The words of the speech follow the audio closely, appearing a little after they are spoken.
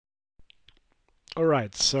All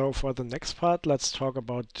right, so for the next part, let's talk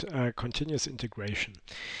about continuous integration.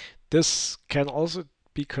 This can also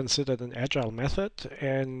be considered an agile method,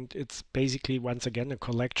 and it's basically, once again, a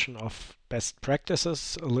collection of best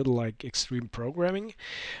practices, a little like extreme programming.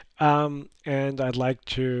 And I'd like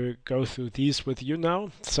to go through these with you now.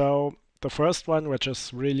 So the first one, which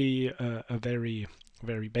is really a very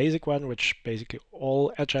basic one, which basically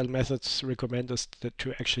all agile methods recommend, is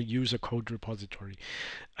to actually use a code repository.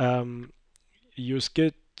 Um, use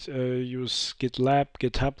Git, use GitLab,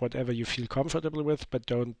 GitHub, whatever you feel comfortable with, but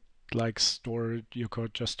don't like store your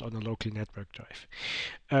code just on a local network drive.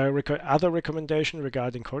 Other recommendation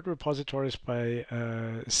regarding code repositories by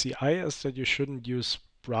CI is that you shouldn't use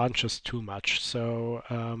branches too much. So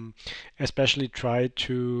especially try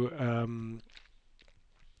to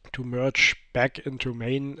merge back into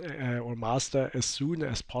main or master as soon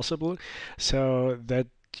as possible, so that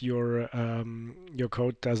your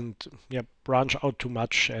code doesn't branch out too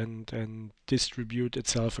much and distribute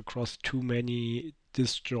itself across too many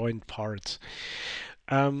disjoint parts.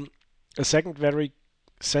 Um, a second very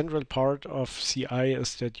central part of CI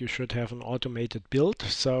is that you should have an automated build.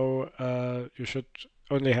 So you should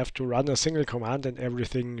only have to run a single command, and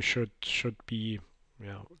everything should be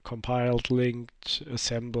compiled, linked,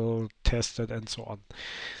 assembled, tested, and so on.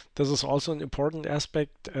 This is also an important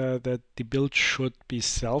aspect that the build should be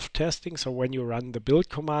self-testing. So when you run the build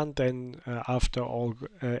command, then after all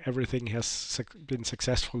everything has been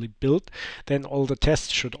successfully built, then all the tests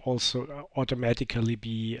should also automatically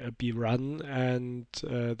be run, and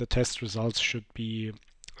the test results should be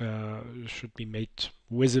made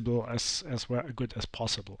visible as well, good as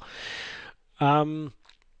possible. Um,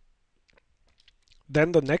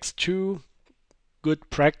 then the next two good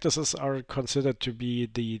practices are considered to be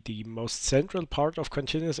the most central part of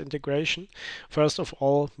continuous integration. First of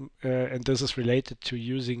all, and this is related to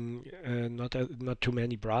using not too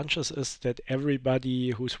many branches, is that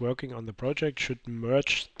everybody who's working on the project should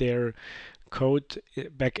merge their code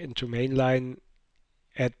back into mainline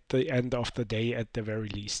at the end of the day at the very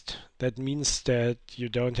least. That means that you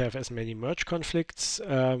don't have as many merge conflicts,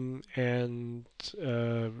 and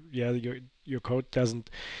your code doesn't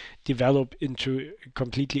develop into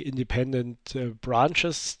completely independent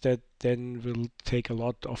branches that then will take a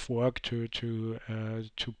lot of work to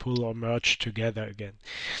pull or merge together again.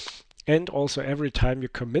 And also, every time you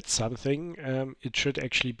commit something, it should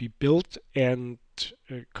actually be built and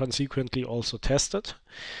consequently also tested.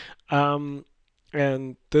 Um,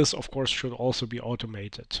 and this, of course, should also be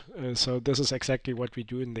automated. So this is exactly what we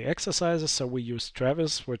do in the exercises. So we use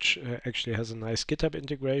Travis, which actually has a nice GitHub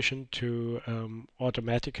integration to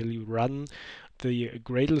automatically run the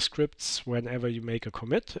Gradle scripts whenever you make a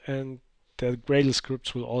commit. And the Gradle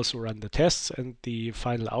scripts will also run the tests, and the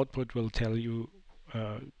final output will tell you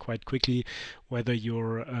quite quickly whether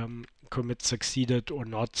your commit succeeded or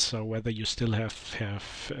not. So whether you still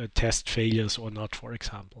have test failures or not, for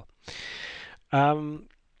example. Um,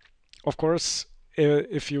 of course,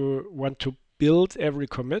 if you want to build every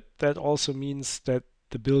commit, that also means that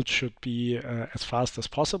the build should be as fast as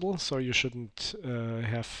possible. So you shouldn't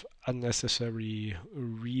have unnecessary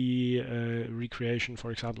recreation,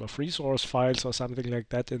 for example, of resource files or something like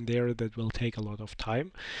that in there that will take a lot of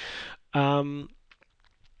time. Um,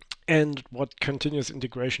 and what continuous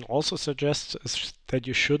integration also suggests is that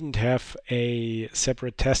you shouldn't have a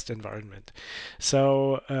separate test environment.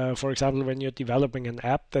 So, for example, when you're developing an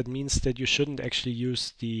app, that means that you shouldn't actually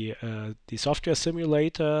use the software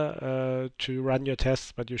simulator to run your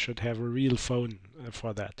tests, but you should have a real phone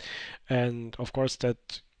for that. And of course,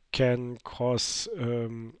 that can cause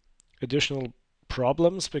additional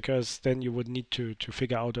problems, because then you would need to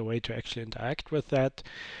figure out a way to actually interact with that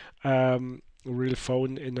real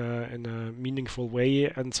phone in a meaningful way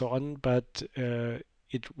and so on. But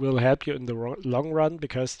it will help you in the long run,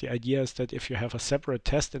 because the idea is that if you have a separate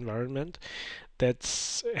test environment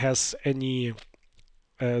that has any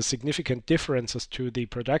significant differences to the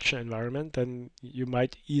production environment, then you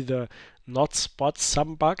might either not spot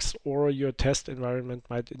some bugs, or your test environment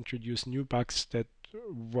might introduce new bugs that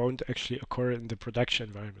won't actually occur in the production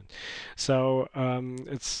environment. So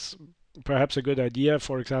it's perhaps a good idea,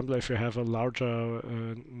 for example, if you have a larger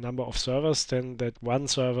number of servers, then that one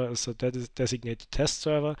server is a designated test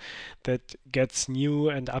server that gets new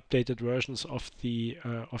and updated versions of the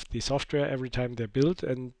software every time they're built.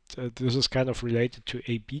 And this is kind of related to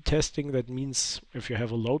A/B testing. That means if you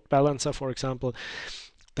have a load balancer, for example,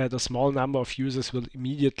 that a small number of users will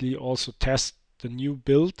immediately also test the new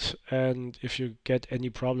build, and if you get any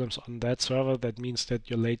problems on that server, that means that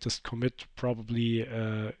your latest commit probably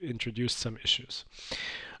introduced some issues.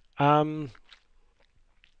 Um,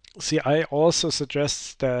 CI also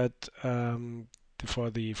suggests that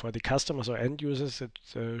for the customers or end users, it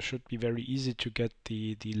should be very easy to get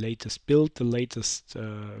the latest build, the latest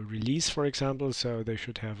release, for example. So they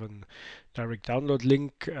should have a direct download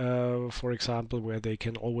link, for example, where they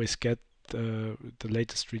can always get the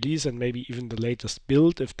latest release and maybe even the latest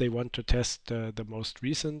build if they want to test the most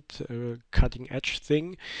recent cutting edge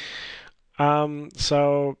thing.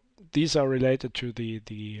 So these are related to the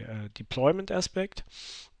deployment aspect.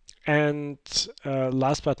 And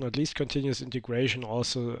last but not least, continuous integration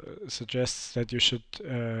also suggests that you should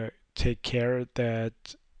take care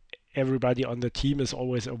that everybody on the team is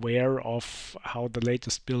always aware of how the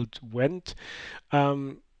latest build went.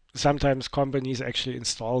 Um, Sometimes companies actually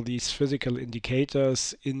install these physical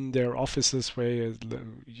indicators in their offices where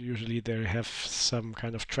usually they have some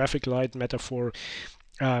kind of traffic light metaphor,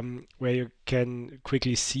 where you can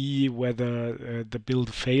quickly see whether the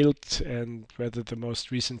build failed and whether the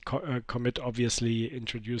most recent commit obviously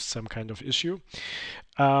introduced some kind of issue.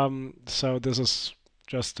 So this is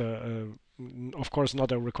just of course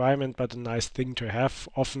not a requirement, but a nice thing to have.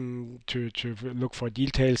 Often to look for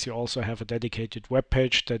details, you also have a dedicated web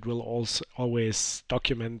page that will also always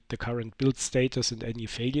document the current build status and any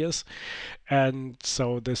failures. And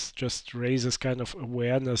so this just raises kind of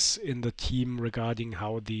awareness in the team regarding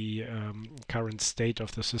how the current state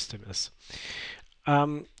of the system is.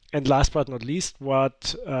 And last but not least,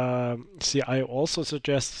 what CI also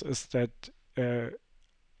suggests is that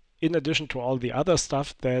in addition to all the other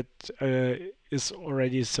stuff that is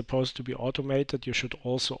already supposed to be automated, you should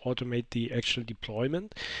also automate the actual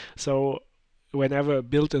deployment. So whenever a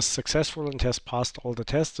build is successful and has passed all the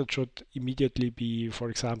tests, it should immediately be,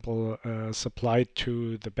 for example, supplied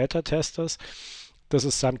to the beta testers. This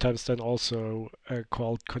is sometimes then also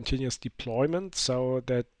called continuous deployment, so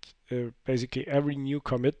that basically every new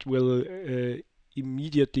commit will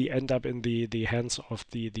immediately end up in the hands of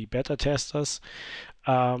the beta testers,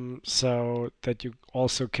 so that you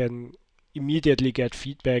also can immediately get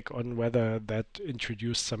feedback on whether that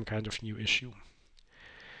introduced some kind of new issue.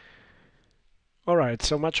 All right,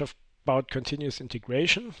 so much about continuous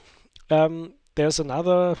integration. There's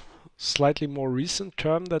another slightly more recent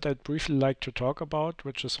term that I'd briefly like to talk about,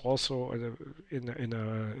 which is also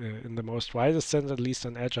in the most widest sense, at least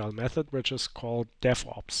an agile method, which is called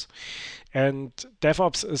DevOps. And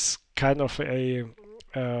DevOps is kind of a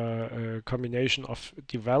combination of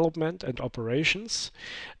development and operations.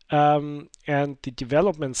 And the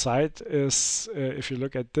development side is, if you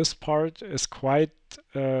look at this part, is quite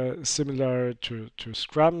similar to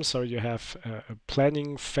Scrum. So you have a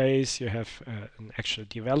planning phase, you have an actual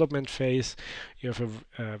development phase, you have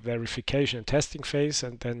a verification and testing phase,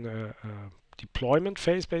 and then a deployment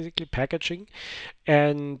phase, basically packaging.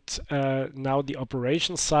 And now the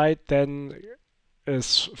operation side then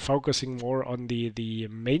is focusing more on the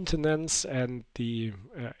maintenance and the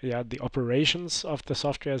operations of the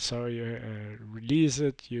software. So you release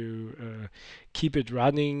it, you keep it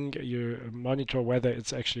running, you monitor whether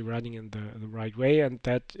it's actually running in the right way, and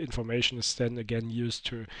that information is then again used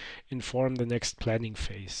to inform the next planning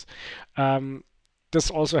phase. This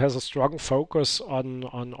also has a strong focus on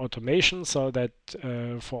automation, so that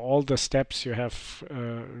for all the steps you have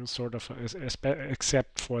sort of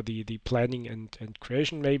except for the planning and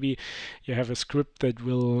creation, maybe you have a script that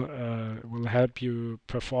will help you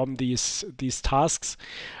perform these tasks.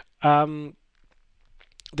 Um,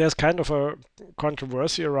 there's kind of a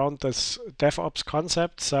controversy around this DevOps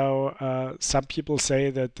concept. So some people say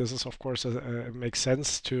that this is, of course, makes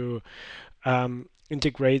sense to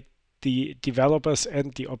integrate the developers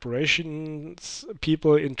and the operations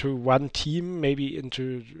people into one team, maybe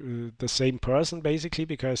into the same person, basically,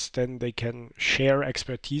 because then they can share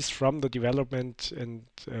expertise from the development and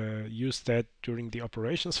use that during the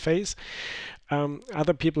operations phase.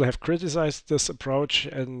 Other people have criticized this approach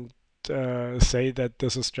and say that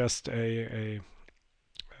this is just a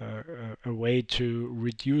way to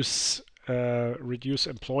reduce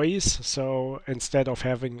employees. So instead of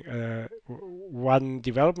having one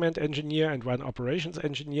development engineer and one operations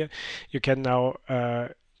engineer, you can now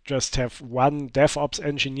just have one DevOps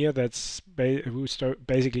engineer that's who's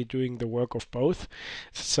basically doing the work of both.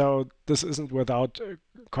 So this isn't without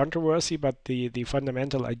controversy, but the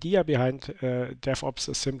fundamental idea behind DevOps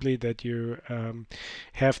is simply that you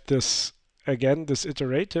have this again this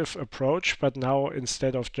iterative approach, but now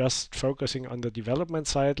instead of just focusing on the development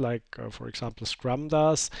side, like for example Scrum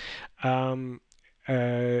does,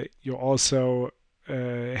 you also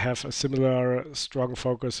have a similar strong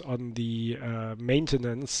focus on the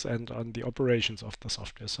maintenance and on the operations of the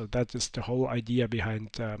software. So that is the whole idea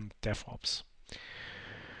behind DevOps.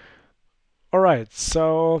 All right,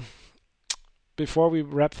 so before we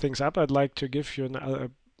wrap things up, I'd like to give you a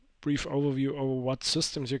brief overview over what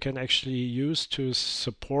systems you can actually use to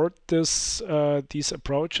support these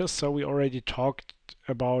approaches. So we already talked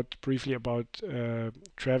briefly about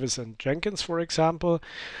Travis and Jenkins, for example,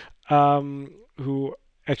 who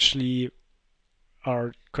actually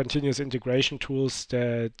are continuous integration tools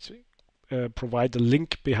that provide a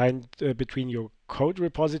link between your code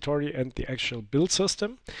repository and the actual build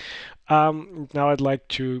system. Now I'd like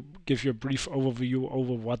to give you a brief overview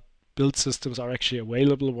over what build systems are actually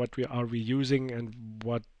available, what are we using, and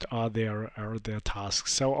what are their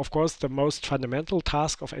tasks. So of course, the most fundamental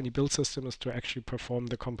task of any build system is to actually perform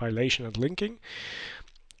the compilation and linking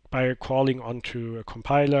by calling onto a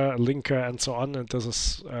compiler, a linker, and so on. And this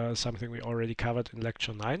is something we already covered in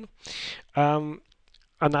lecture 9.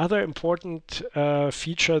 Another important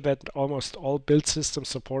feature that almost all build systems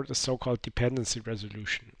support is so-called dependency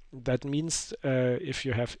resolution. That means if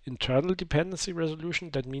you have internal dependency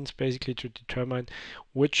resolution, that means basically to determine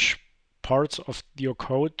which parts of your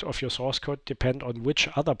code, of your source code, depend on which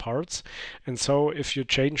other parts. And so if you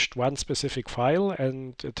changed one specific file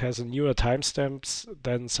and it has a newer timestamps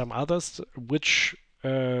than some others, which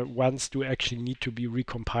ones do actually need to be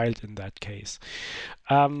recompiled in that case.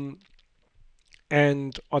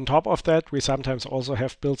 And on top of that, we sometimes also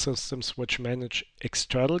have build systems which manage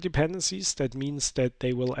external dependencies. That means that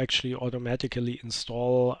they will actually automatically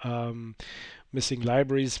install missing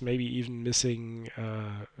libraries, maybe even missing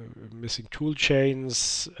tool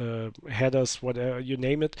chains, headers, whatever, you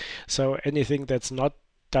name it. So anything that's not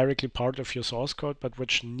directly part of your source code, but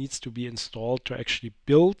which needs to be installed to actually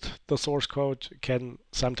build the source code can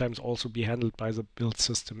sometimes also be handled by the build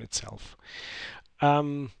system itself.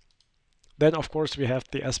 Then, of course, we have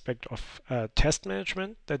the aspect of test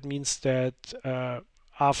management. That means that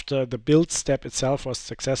after the build step itself was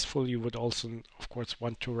successful, you would also, of course,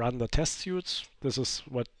 want to run the test suites. This is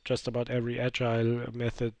what just about every agile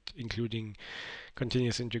method, including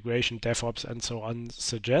continuous integration, DevOps, and so on,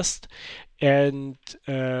 suggest. And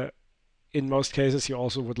in most cases, you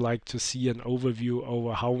also would like to see an overview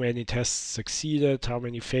over how many tests succeeded, how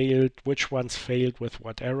many failed, which ones failed with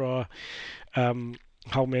what error.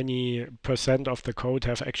 How many percent of the code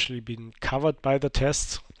have actually been covered by the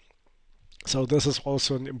tests. So this is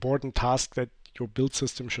also an important task that your build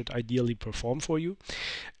system should ideally perform for you.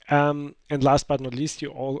 And last but not least, you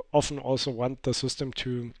often also want the system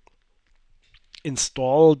to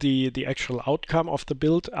install the actual outcome of the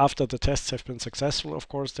build after the tests have been successful. Of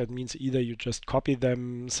course, that means either you just copy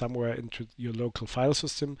them somewhere into your local file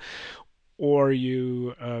system, or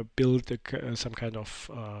you build some kind of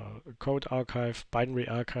code archive, binary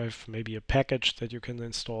archive, maybe a package that you can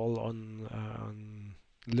install on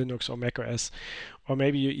Linux or Mac OS, or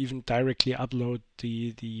maybe you even directly upload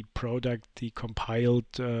the product, the compiled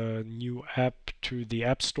new app to the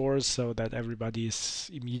app stores so that everybody is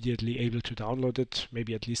immediately able to download it,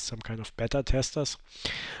 maybe at least some kind of beta testers.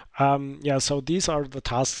 So these are the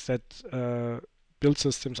tasks that build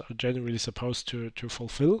systems are generally supposed to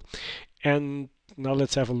fulfill. And now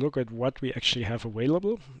let's have a look at what we actually have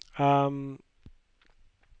available.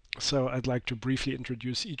 So I'd like to briefly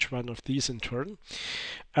introduce each one of these in turn.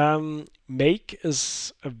 Make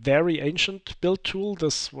is a very ancient build tool.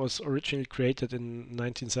 This was originally created in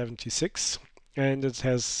 1976, and it's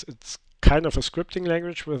kind of a scripting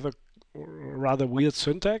language with a rather weird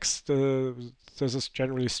syntax. This is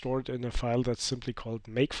generally stored in a file that's simply called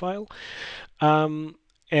makefile.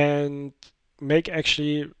 And Make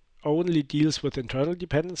actually only deals with internal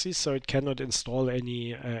dependencies, so it cannot install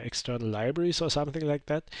any external libraries or something like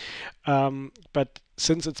that. But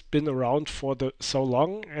since it's been around for so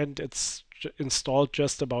long and it's installed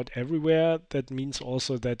just about everywhere, that means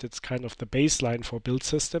also that it's kind of the baseline for build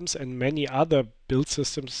systems, and many other build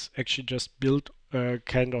systems actually just build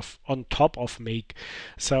kind of on top of Make.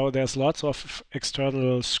 So there's lots of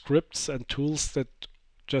external scripts and tools that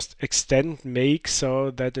just extend Make so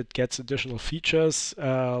that it gets additional features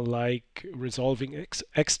like resolving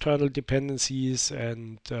external dependencies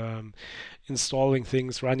and installing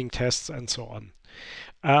things, running tests, and so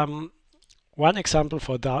on. One example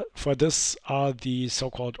for this are the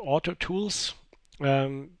so-called auto tools.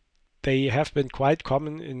 They have been quite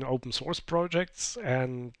common in open source projects,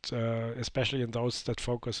 and especially in those that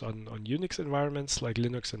focus on Unix environments like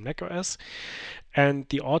Linux and Mac OS. And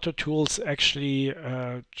the auto tools actually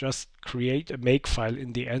just create a make file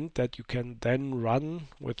in the end that you can then run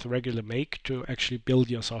with regular make to actually build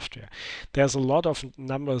your software. There's a lot of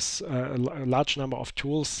numbers, a large number of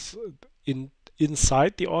tools in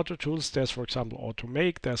inside the auto tools, there's, for example,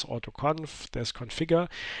 automake, there's autoconf, there's configure,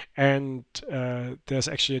 and there's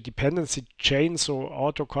actually a dependency chain. So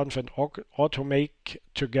autoconf and automake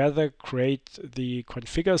together create the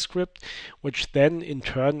configure script, which then in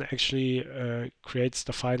turn actually creates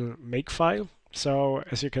the final make file. So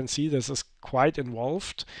as you can see, this is quite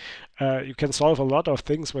involved. You can solve a lot of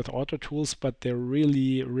things with auto tools, but they're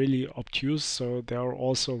really, really obtuse. So they are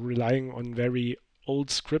also relying on very old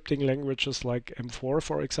scripting languages like M4,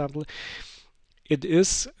 for example.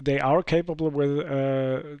 They are capable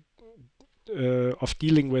of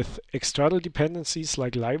dealing with external dependencies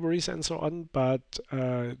like libraries and so on, but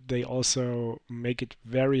they also make it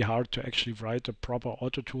very hard to actually write a proper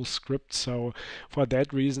auto tool script. So for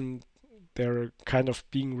that reason, they're kind of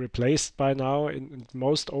being replaced by now. In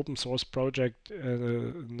most open source projects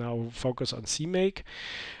now focus on CMake.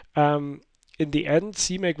 In the end,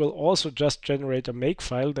 CMake will also just generate a make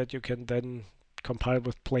file that you can then compile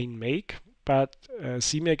with plain make. But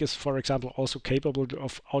CMake is, for example, also capable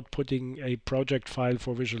of outputting a project file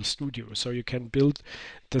for Visual Studio. So you can build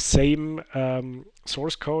the same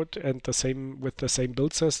source code and with the same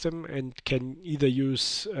build system, and can either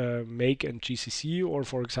use Make and GCC, or,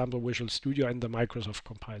 for example, Visual Studio and the Microsoft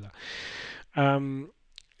compiler.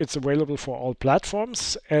 It's available for all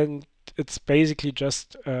platforms, and it's basically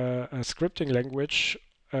just a scripting language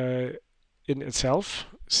in itself,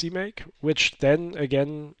 CMake, which then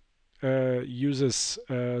again uses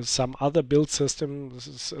some other build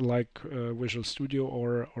systems like Visual Studio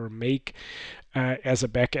or Make as a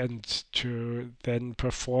backend to then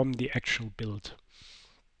perform the actual build.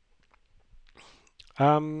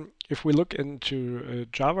 If we look into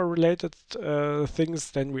Java-related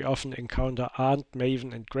things, then we often encounter Ant,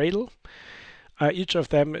 Maven, and Gradle. Each of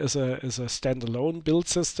them is a standalone build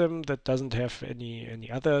system that doesn't have any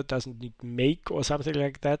other, doesn't need Make or something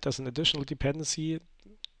like that as an additional dependency.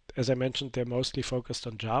 As I mentioned, they're mostly focused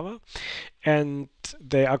on Java, and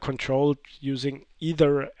they are controlled using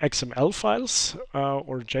either XML files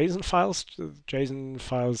or JSON files. JSON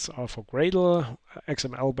files are for Gradle,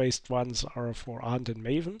 XML-based ones are for Ant and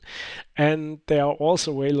Maven, and they are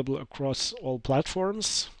also available across all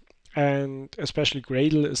platforms, and especially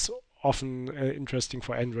Gradle is often interesting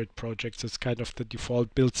for Android projects. It's kind of the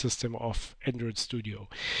default build system of Android Studio.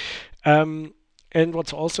 And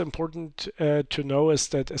what's also important to know is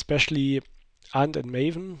that especially Ant and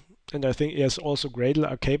Maven, and I think yes, also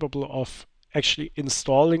Gradle, are capable of actually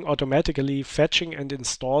installing, automatically fetching and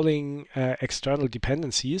installing external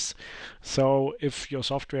dependencies. So if your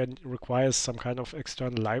software requires some kind of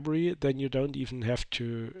external library, then you don't even have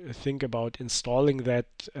to think about installing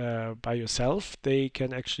that by yourself. They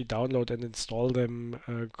can actually download and install them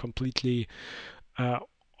completely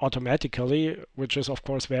automatically, which is of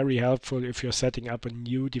course very helpful if you're setting up a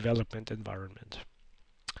new development environment.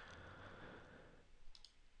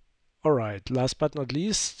 All right, last but not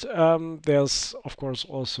least, there's of course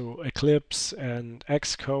also Eclipse and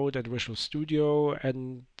Xcode and Visual Studio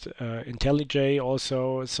and IntelliJ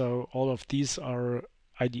also. So all of these are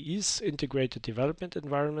IDEs, integrated development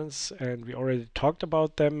environments, and we already talked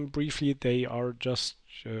about them briefly. They are just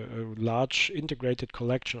a large integrated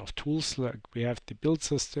collection of tools. Like we have the build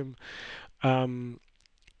system,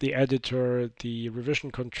 the editor, the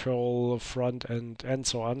revision control, front end, and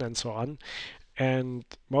so on and so on. And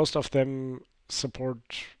most of them support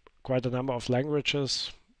quite a number of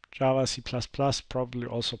languages: Java, C++, probably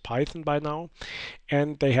also Python by now.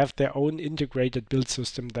 And they have their own integrated build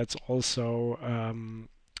system that's also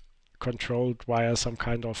controlled via some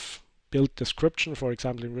kind of build description. For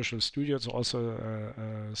example, in Visual Studio, it's also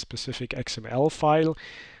a specific XML file,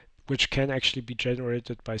 which can actually be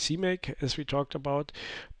generated by CMake, as we talked about.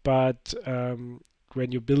 But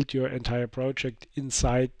when you build your entire project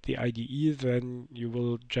inside the IDE, then you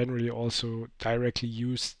will generally also directly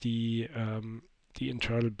use the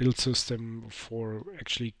internal build system for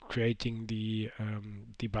actually creating the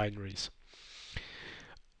binaries.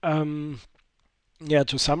 Yeah,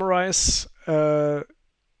 to summarize,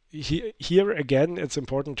 here again, it's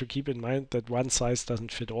important to keep in mind that one size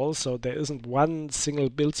doesn't fit all. So there isn't one single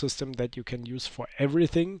build system that you can use for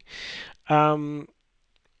everything.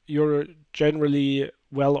 You're generally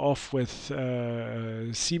well off with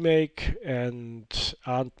CMake and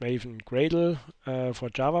Ant, Maven, Gradle for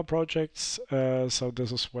Java projects. So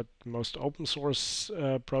this is what most open source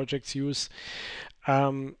projects use.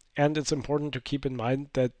 And it's important to keep in mind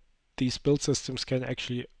that these build systems can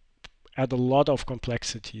actually add a lot of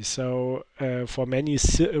complexity. So for many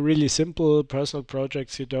really simple personal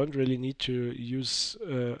projects, you don't really need to use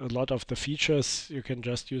a lot of the features. You can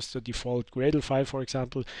just use the default Gradle file, for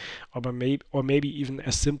example, or maybe even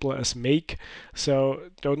as simple as make. So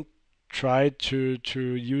don't try to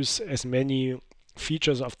use as many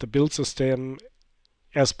features of the build system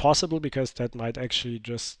as possible, because that might actually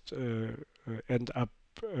just end up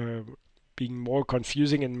being more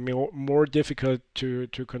confusing and more difficult to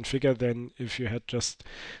configure than if you had just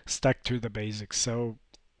stuck to the basics. So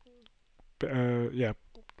yeah,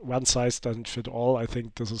 one size doesn't fit all. I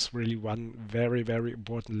think this is really one very, very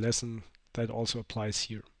important lesson that also applies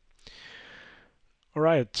here. All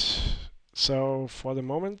right. So for the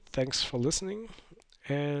moment, thanks for listening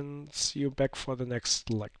and see you back for the next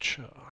lecture.